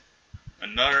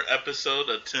Another episode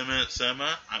of 10 Minute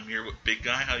Cinema. I'm here with Big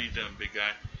Guy. How you doing, Big Guy?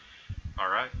 All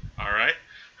right.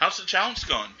 How's the challenge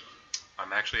going?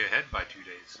 I'm actually ahead by 2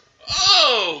 days.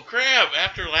 Oh, crap.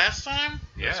 After last time?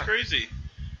 Yeah. That's crazy.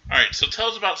 All right, so tell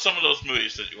us about some of those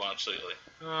movies that you watched lately.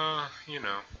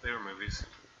 They were movies.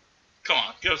 Come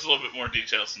on, give us a little bit more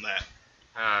details than that.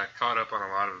 Caught up on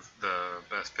a lot of the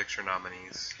Best Picture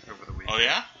nominees over the weekend. Oh,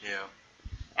 yeah? Yeah.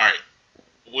 All right.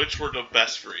 Which were the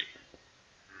best three?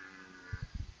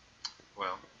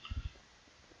 Well,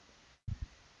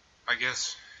 I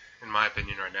guess, in my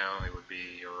opinion right now, it would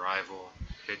be Arrival,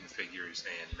 Hidden Figures,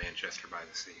 and Manchester by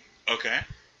the Sea. Okay.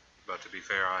 But to be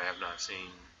fair, I have not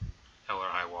seen Hell or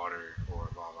High Water or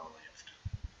La La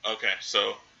Land. Okay,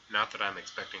 so... Not that I'm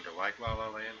expecting to like La La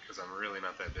Land, because I'm really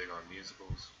not that big on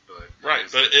musicals, but... Right,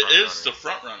 but it is the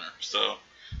front runner, so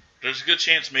there's a good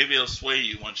chance maybe it'll sway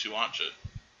you once you watch it.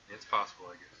 It's possible,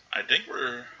 I guess. I think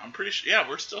I'm pretty sure, yeah,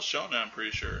 we're still showing it, I'm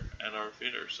pretty sure, at our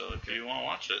theater, so if you want to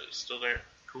watch it, it's still there.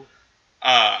 Cool.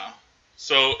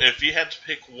 So if you had to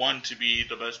pick one to be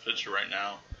the best picture right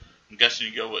now, I'm guessing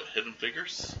you go with Hidden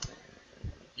Figures?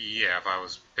 Yeah, if I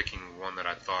was picking one that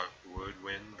I thought would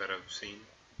win that I've seen.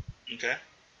 Okay.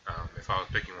 If I was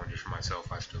picking one just for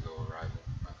myself, I'd still go Arrival.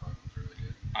 I thought it was really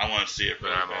good. I want to see it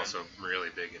really But I'm bad. also really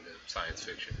big into science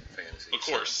fiction and fantasy. Of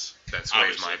course. So that sways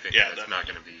Obviously. my opinion. Yeah, That's not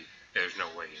going to be... There's no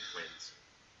way it wins.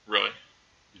 Really?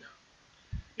 No.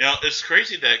 You know, it's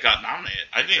crazy that it got nominated.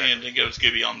 I didn't Exactly. even think it was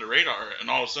going to be on the radar, and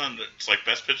all of a sudden it's like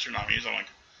Best Picture nominees. I'm like,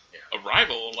 Yeah.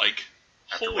 Arrival, like,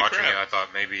 After holy watching crap. it, I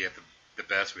thought maybe at the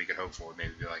best we could hope for would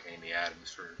maybe be like Amy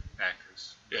Adams for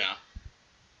actress. Yeah.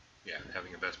 Yeah,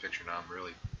 having a Best Picture nom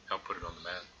really helped put it on the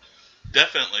map.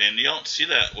 Definitely, and you don't see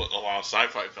that with a lot of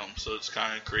sci-fi films, so it's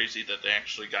kind of crazy that they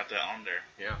actually got that on there.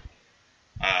 Yeah.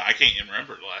 I can't even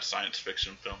remember the last science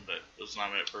fiction film that was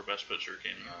nominated for Best Picture.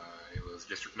 Can you? It was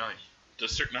District 9.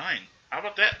 District 9. How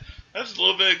about that? That's a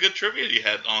little bit of good trivia you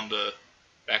had on the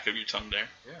back of your tongue there.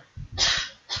 Yeah.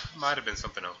 Might have been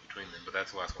something else between them, but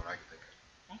that's the last one I can think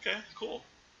of. Okay, cool.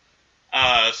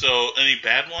 So any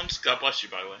bad ones? God bless you,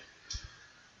 by the way.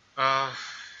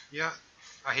 Yeah.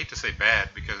 I hate to say bad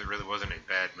because it really wasn't a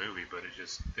bad movie, but it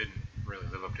just didn't really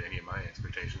live up to any of my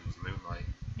expectations. Was Moonlight.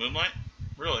 Moonlight?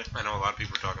 Really? I know a lot of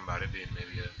people are talking about it being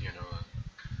maybe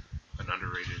an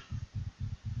underrated,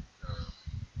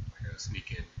 like a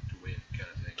sneak in to win kind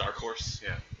of thing. Dark Horse?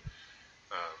 Yeah.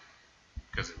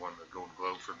 Because it won the Golden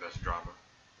Globe for Best Drama,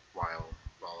 while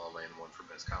La La Land won for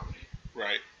Best Comedy.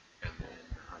 Right. And then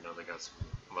I know they got some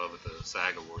love at the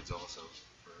SAG Awards also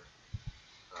for,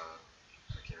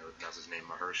 I can't really pronounce his name,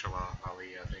 Mahershala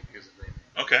Ali, I think is his name.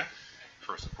 Okay.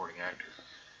 For supporting actor.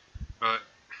 But,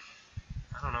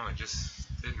 I don't know, it just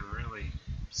didn't really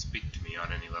speak to me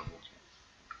on any level.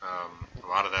 A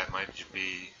lot of that might just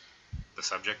be the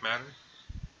subject matter.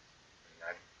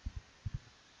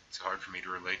 It's hard for me to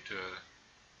relate to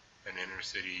an inner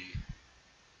city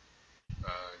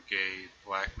gay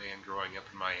black man growing up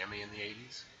in Miami in the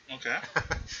 80s. Okay.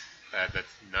 That's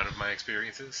none of my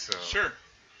experiences. So Sure.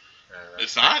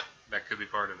 It's not? That could be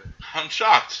part of it. I'm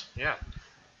shocked. Yeah.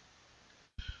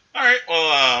 All right.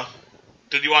 Well,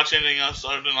 did you watch anything else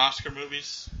other than Oscar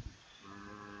movies?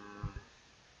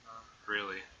 Not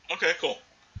really. Okay, cool.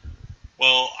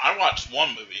 Well, I watched one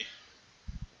movie,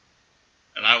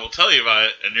 and I will tell you about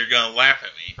it, and you're going to laugh at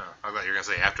me. Oh, I thought you were going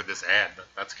to say after this ad, but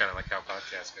that's kind of like how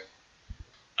podcasts go.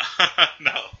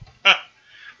 No.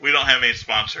 We don't have any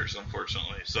sponsors,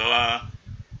 unfortunately. So,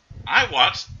 I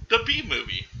watched the Bee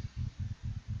Movie.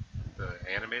 The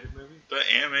animated movie? The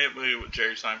animated movie with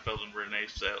Jerry Seinfeld and Renee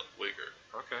Zellweger.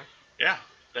 Okay. Yeah,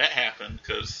 that happened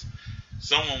because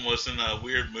someone was in a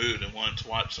weird mood and wanted to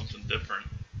watch something different.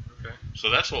 Okay. So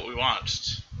that's what we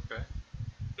watched. Okay.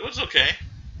 It was okay.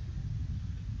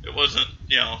 It wasn't,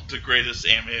 the greatest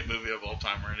animated movie of all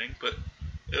time or anything, but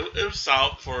it was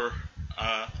solid for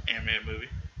animated movie.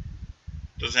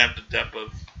 Doesn't have the depth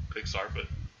of Pixar, but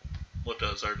what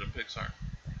does other than Pixar?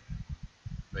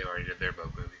 They already did their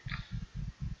Bug movie.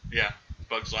 Yeah,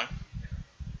 Bug's Life.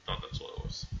 Thought that's what it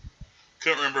was.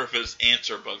 Couldn't remember if it was Ants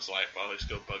or Bug's Life. I always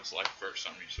go Bug's Life first.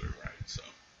 I'm usually right. So,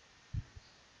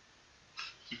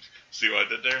 see what I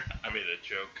did there? I made a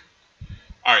joke.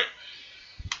 All right,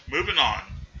 moving on.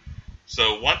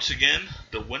 So once again,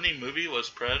 the winning movie was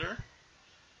Predator,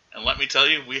 and let me tell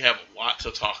you, we have a lot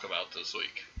to talk about this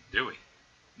week. Do we?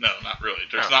 No, not really.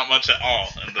 There's not much at all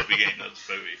in the beginning of this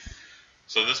movie,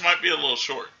 so this might be a little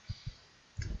short.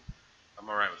 I'm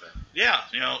alright with that.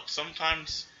 Yeah,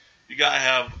 sometimes you gotta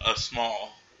have a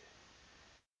small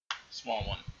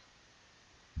one.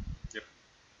 Yep.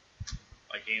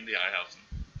 Like Andy Ihausen.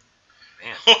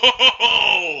 Man.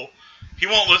 Oh, He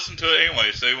won't listen to it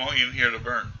anyway, so he won't even hear the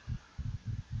burn.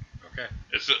 Okay.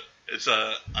 It's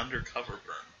a undercover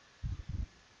burn.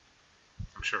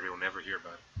 I'm sure he'll never hear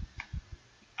about it.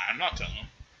 I'm not telling him.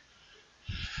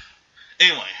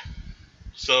 Anyway,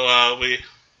 so we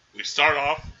start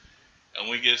off and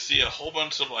we get to see a whole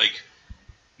bunch of like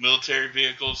military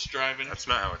vehicles driving. That's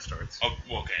not how it starts. Oh,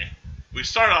 okay. We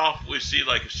start off, we see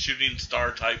like a shooting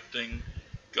star type thing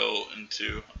go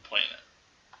into a planet.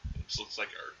 Which looks like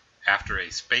Earth. After a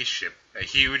spaceship, a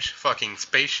huge fucking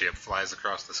spaceship flies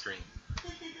across the screen.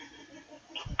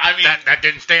 I mean, that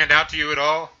didn't stand out to you at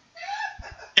all?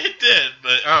 It did,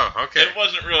 but oh, okay. It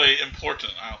wasn't really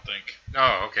important, I don't think.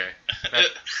 Oh, okay.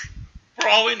 For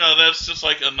all we know, that's just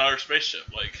like another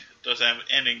spaceship. Like, it doesn't have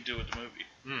anything to do with the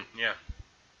movie. Yeah.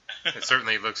 It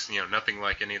certainly looks, nothing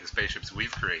like any of the spaceships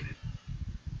we've created.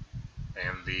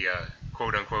 And the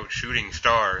quote-unquote shooting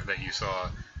star that you saw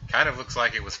kind of looks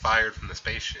like it was fired from the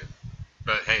spaceship.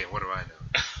 But hey, what do I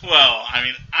know? Well, I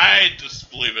mean, I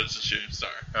just believe it's a shooting star.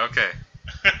 Okay.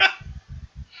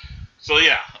 So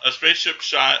yeah, a spaceship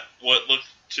shot what looked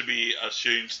to be a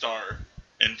shooting star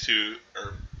into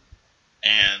Earth.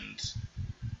 And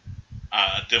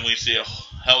then we see a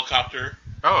helicopter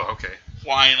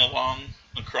flying along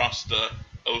across the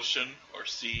ocean or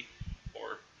sea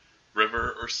or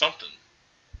river or something.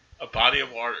 A body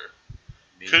of water.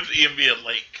 Could even be a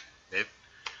lake.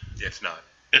 It's not.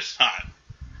 It's not.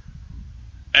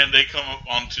 And they come up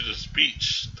onto this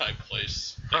beach type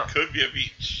place. It could be a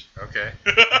beach. Okay.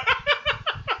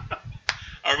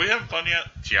 Are we having fun yet?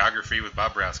 Geography with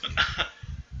Bob Browski.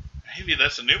 Maybe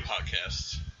that's a new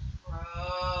podcast.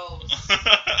 Gross.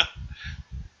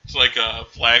 It's like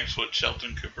Flags with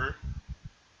Sheldon Cooper.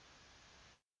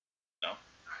 No?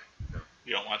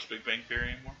 You don't watch Big Bang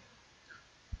Theory anymore?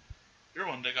 You're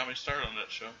one that got me started on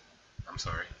that show. I'm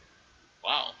sorry.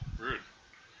 Wow, rude.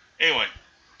 Anyway,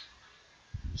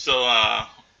 so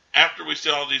after we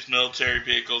see all these military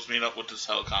vehicles meet up with this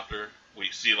helicopter, we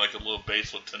see like a little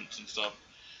base with tents and stuff,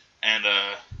 and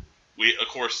we of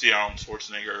course see Arnold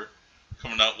Schwarzenegger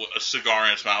coming up with a cigar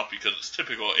in his mouth because it's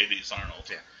typical 80s Arnold.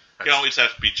 Yeah, he always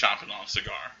has to be chomping on a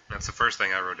cigar. That's the first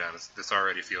thing I wrote down. This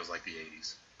already feels like the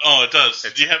 80s. Oh, it does.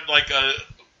 You have like a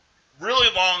really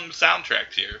long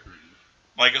soundtrack here. Mm-hmm.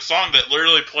 Like a song that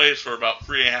literally plays for about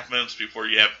 3.5 minutes before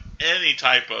you have any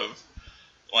type of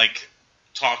like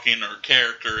talking or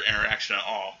character interaction at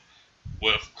all.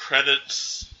 With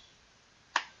credits,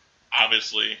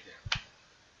 obviously,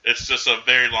 it's just a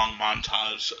very long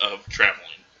montage of traveling.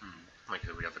 Mm-hmm. Like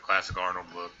we got the classic Arnold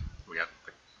look. We got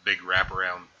the big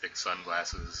wraparound, thick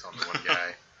sunglasses on the one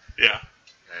guy. Yeah.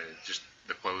 Just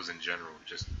the clothes in general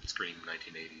just scream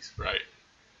 1980s. Right.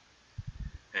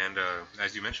 And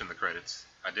as you mentioned, the credits,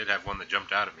 I did have one that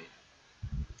jumped out at me.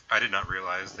 I did not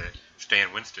realize that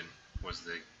Stan Winston was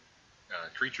the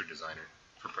creature designer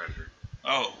for Predator.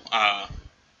 Oh,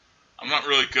 I'm not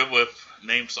really good with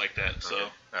names like that, so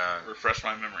refresh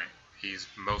my memory. He's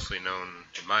mostly known,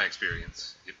 in my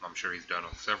experience, I'm sure he's done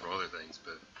several other things,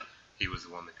 but he was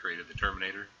the one that created the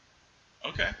Terminator.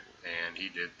 Okay. And he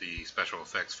did the special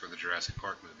effects for the Jurassic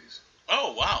Park movies.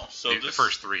 Oh, wow. So the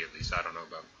first three, at least. I don't know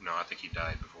about... No, I think he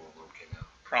died before World came out.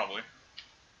 Probably.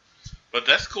 But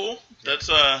that's cool. Yeah. That's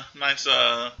a nice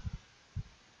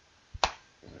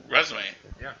resume.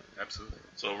 Yeah, absolutely.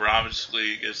 So we're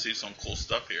obviously going to see some cool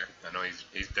stuff here. I know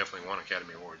he's definitely won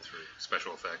Academy Awards for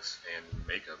special effects and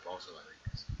makeup also, I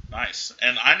think. Nice.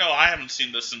 And I know I haven't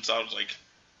seen this since I was like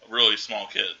a really small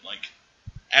kid. Like,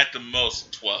 at the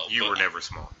most 12. You were never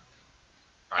small.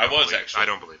 I was actually. I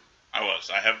don't believe it. I was.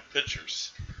 I have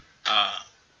pictures.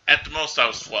 At the most, I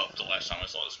was 12 the last time I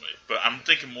saw this movie. But I'm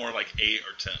thinking more like 8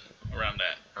 or 10, around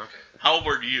that. Okay. How old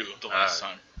were you the last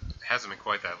time? It hasn't been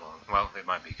quite that long. Well, it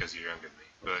might be because you're younger than me.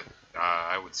 But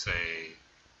I would say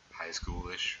high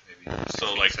schoolish, maybe. 16,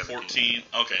 so like 17. 14.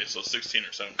 Okay, so 16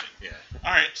 or 17. Yeah.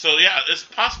 All right. So yeah, it's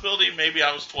a possibility maybe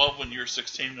I was 12 when you were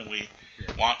 16 and we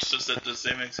watched this at the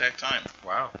same exact time.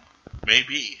 Wow.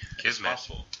 Maybe. Kismet. It's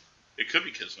possible. It could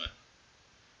be Kismet.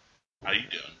 How you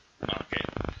doing? Okay.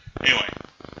 Anyway.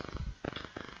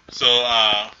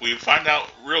 So we find out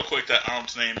real quick that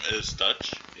Arnold's name is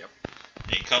Dutch. Yep.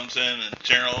 And he comes in and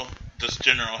this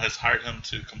general has hired him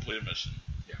to complete a mission.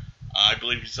 Yeah. I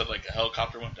believe he said like a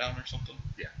helicopter went down or something.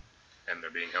 Yeah. And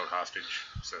they're being held hostage.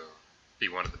 So he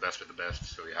wanted the best of the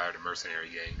best. So he hired a mercenary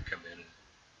gang to come in and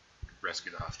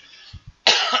rescue the hostages.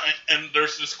 And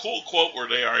there's this cool quote where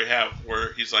they already have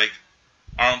where he's like,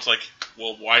 Arnold's like,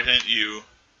 well, why didn't you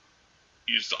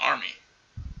use the army?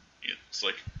 It's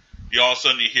like, all of a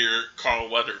sudden you hear Carl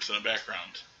Weathers in the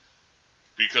background.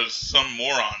 Because some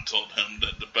moron told him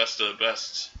that the best of the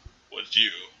best was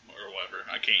you, or or whatever.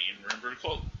 I can't even remember the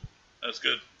quote. That's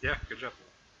good. Yeah, good job.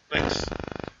 Thanks.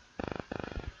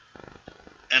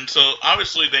 And so,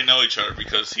 obviously, they know each other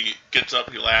because he gets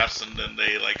up, he laughs, and then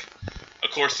they, like,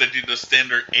 of course, they do the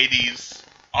standard 80s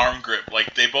arm grip.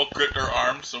 Like, they both grip their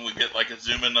arms, and we get, like, a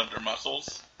zoom in of their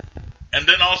muscles. And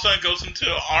then all of a sudden it goes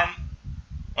into an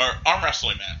arm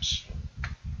wrestling match.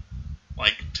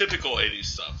 Like, typical 80s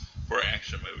stuff for an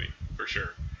action movie, for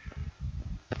sure.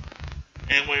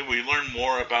 Anyway, we learn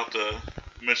more about the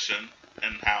mission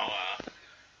and how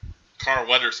Carl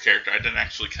Weathers' character, I didn't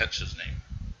actually catch his name.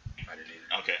 I didn't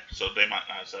either. Okay, so they might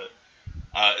not have said it.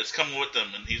 It's coming with them,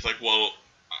 and he's like, well,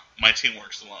 my team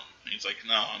works alone. And he's like,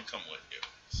 no, I'm coming with you.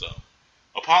 So,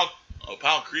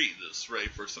 Apollo Creed is ready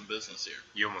for some business here.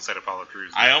 You almost said Apollo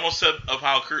Crews. I almost said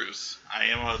Apollo Crews. I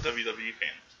am a WWE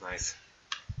fan. Nice.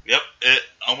 Yep, it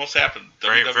almost happened.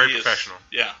 Very, WWE very is, professional.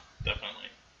 Yeah, definitely.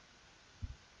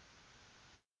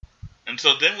 And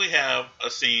so then we have a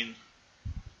scene,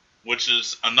 which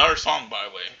is another song, by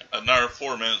the way, another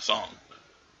 4-minute song,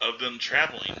 of them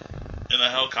traveling in a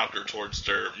helicopter towards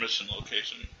their mission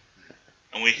location.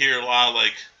 And we hear a lot of,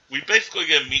 like, we basically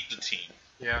get to meet the team.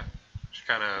 Yeah. Just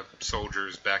kind of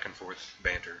soldiers back and forth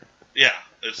banter. Yeah,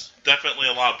 it's definitely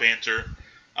a lot of banter.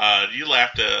 You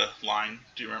laughed at a line.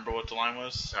 Do you remember what the line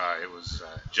was? It was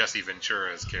Jesse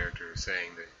Ventura's character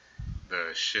saying that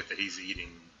the shit that he's eating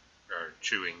or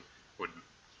chewing would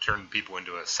turn people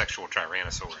into a sexual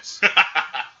tyrannosaurus.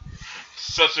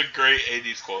 Such a great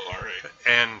 80s quote already.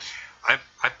 And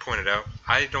I pointed out,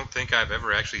 I don't think I've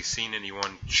ever actually seen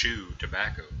anyone chew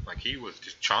tobacco. Like, he was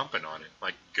just chomping on it,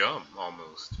 like gum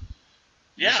almost.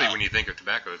 Yeah. Usually when you think of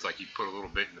tobacco, it's like you put a little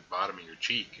bit in the bottom of your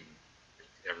cheek, and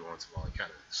every once in a while you kind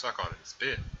of suck on it and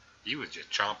spit. He was just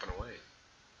chomping away.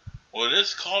 Well, it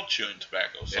is called chewing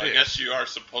tobacco, so I guess you are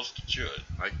supposed to chew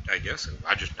it. I guess so.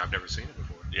 I've never seen it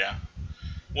before. Yeah.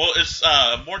 Well, it's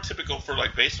more typical for,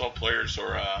 like, baseball players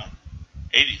or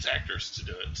 80s actors to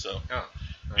do it, so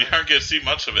you aren't going to see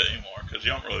much of it anymore because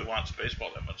you don't really watch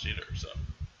baseball that much either, so.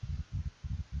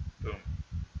 Boom.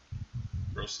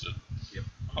 Roasted. Yep.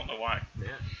 I don't know why.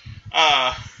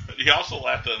 Yeah. He also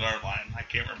laughed at another line. I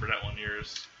can't remember that one.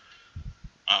 Yours.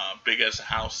 Big as a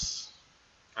house.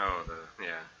 Oh, the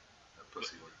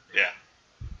pussy one. Yeah,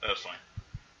 that's fine.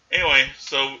 Anyway,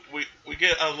 so we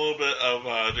get a little bit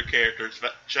of their characters.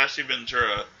 Jesse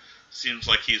Ventura seems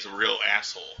like he's a real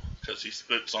asshole because he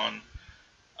spits on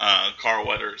Carl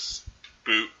Weathers'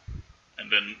 boot, and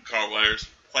then Carl Weathers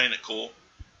playing it cool.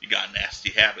 You got a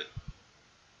nasty habit,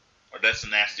 or that's a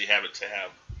nasty habit to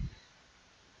have.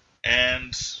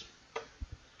 And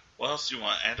what else do you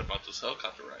want to add about this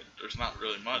helicopter ride? There's not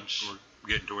really much. We're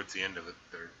getting towards the end of it.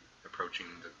 They're approaching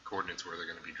the coordinates where they're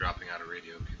going to be dropping out of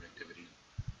radio connectivity.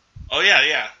 Oh,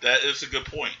 yeah, that is a good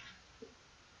point.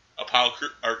 Apollo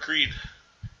Creed.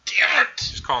 Damn it!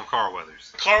 Just call him Carl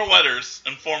Weathers. Carl Weathers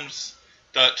informs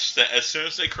Dutch that as soon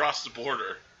as they cross the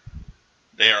border,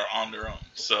 they are on their own.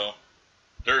 So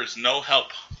there is no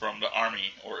help from the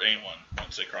army or anyone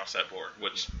once they cross that border,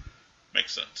 which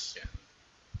makes sense. Yeah.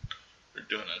 They're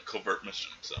doing a covert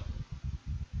mission, so.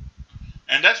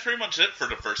 And that's pretty much it for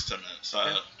the first 10 minutes.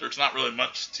 There's not really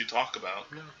much to talk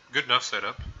about. No, good enough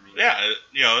setup. I mean,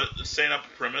 yeah, it's setting up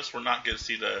a premise. We're not going to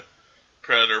see the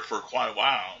Predator for quite a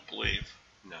while, I don't believe.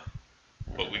 No.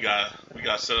 But we got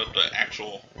to set up the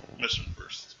actual mission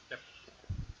first. Yep.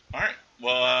 All right.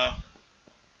 Well,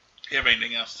 you have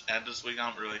anything else to add this week?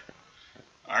 I don't really.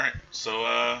 All right.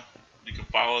 So you can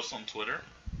follow us on Twitter.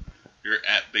 You're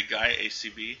at Big Guy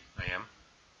ACB. I am.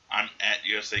 I'm at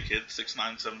USA Kid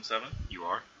 6977. You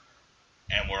are.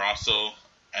 And we're also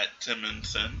at Tim and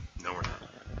Sin. No, we're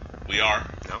not. We are.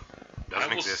 No. I Doesn't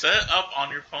will exist. set it up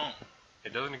on your phone.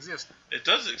 It doesn't exist. It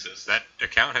does exist. That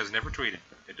account has never tweeted.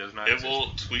 It does not It exist. will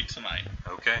tweet tonight.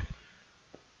 Okay.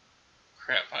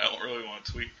 Crap, I don't really want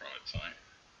to tweet from it tonight.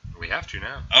 We have to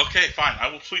now. Okay, fine.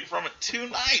 I will tweet from it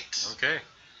tonight. Okay.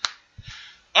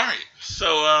 Alright,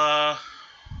 so,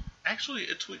 actually,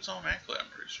 it tweets automatically, I'm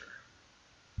pretty sure.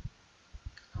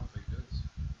 I don't think it does.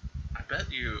 I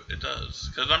bet you it does.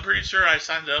 Because I'm pretty sure I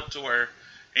signed it up to where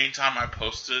anytime I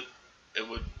post it, it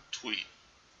would tweet.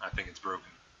 I think it's broken.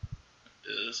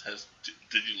 It is?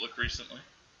 Did you look recently?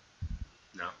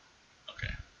 No.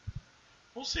 Okay.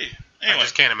 We'll see. Anyway. I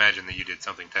just can't imagine that you did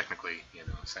something technically,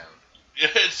 sound.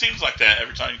 It seems like that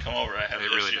every time you come over. I have It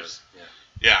issues. really does. Yeah.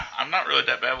 Yeah, I'm not really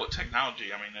that bad with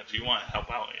technology. I mean, if you want to help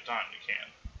out anytime, you can.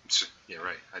 Yeah,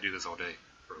 right. I do this all day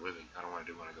for a living. I don't want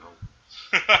to do it when I go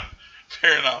home.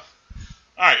 Fair enough.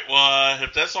 All right, well,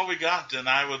 if that's all we got, then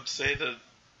I would say that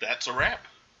that's a wrap.